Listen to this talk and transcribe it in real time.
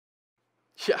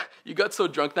Yeah, you got so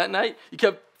drunk that night, you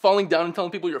kept falling down and telling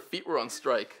people your feet were on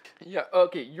strike. Yeah,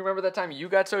 okay, you remember that time you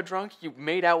got so drunk you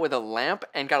made out with a lamp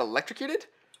and got electrocuted?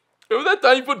 Remember that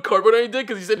time you put cardboard on your dick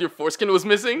because you said your foreskin was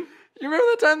missing? You remember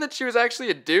the time that she was actually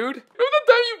a dude? Remember that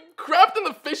time you crapped in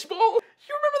the fishbowl?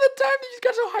 You remember the time that you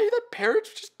got so high you thought parrots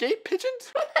were just gay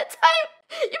pigeons? That time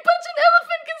you punched an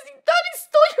elephant because he thought he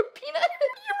stole your peanut.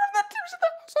 You remember that time you set the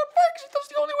house on fire because you thought it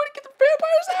was the only way to get the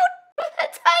vampires out?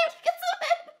 That time you got so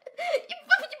mad you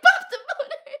popped a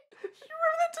boner. You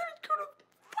remember that time you go to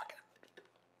fucking...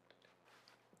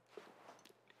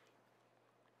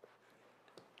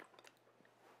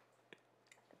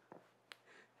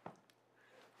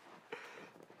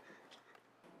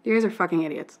 You guys are fucking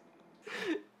idiots.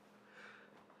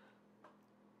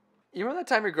 You remember that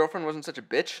time your girlfriend wasn't such a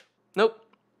bitch? Nope.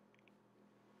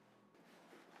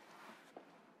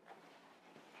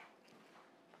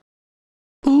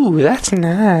 Ooh, that's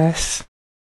nice.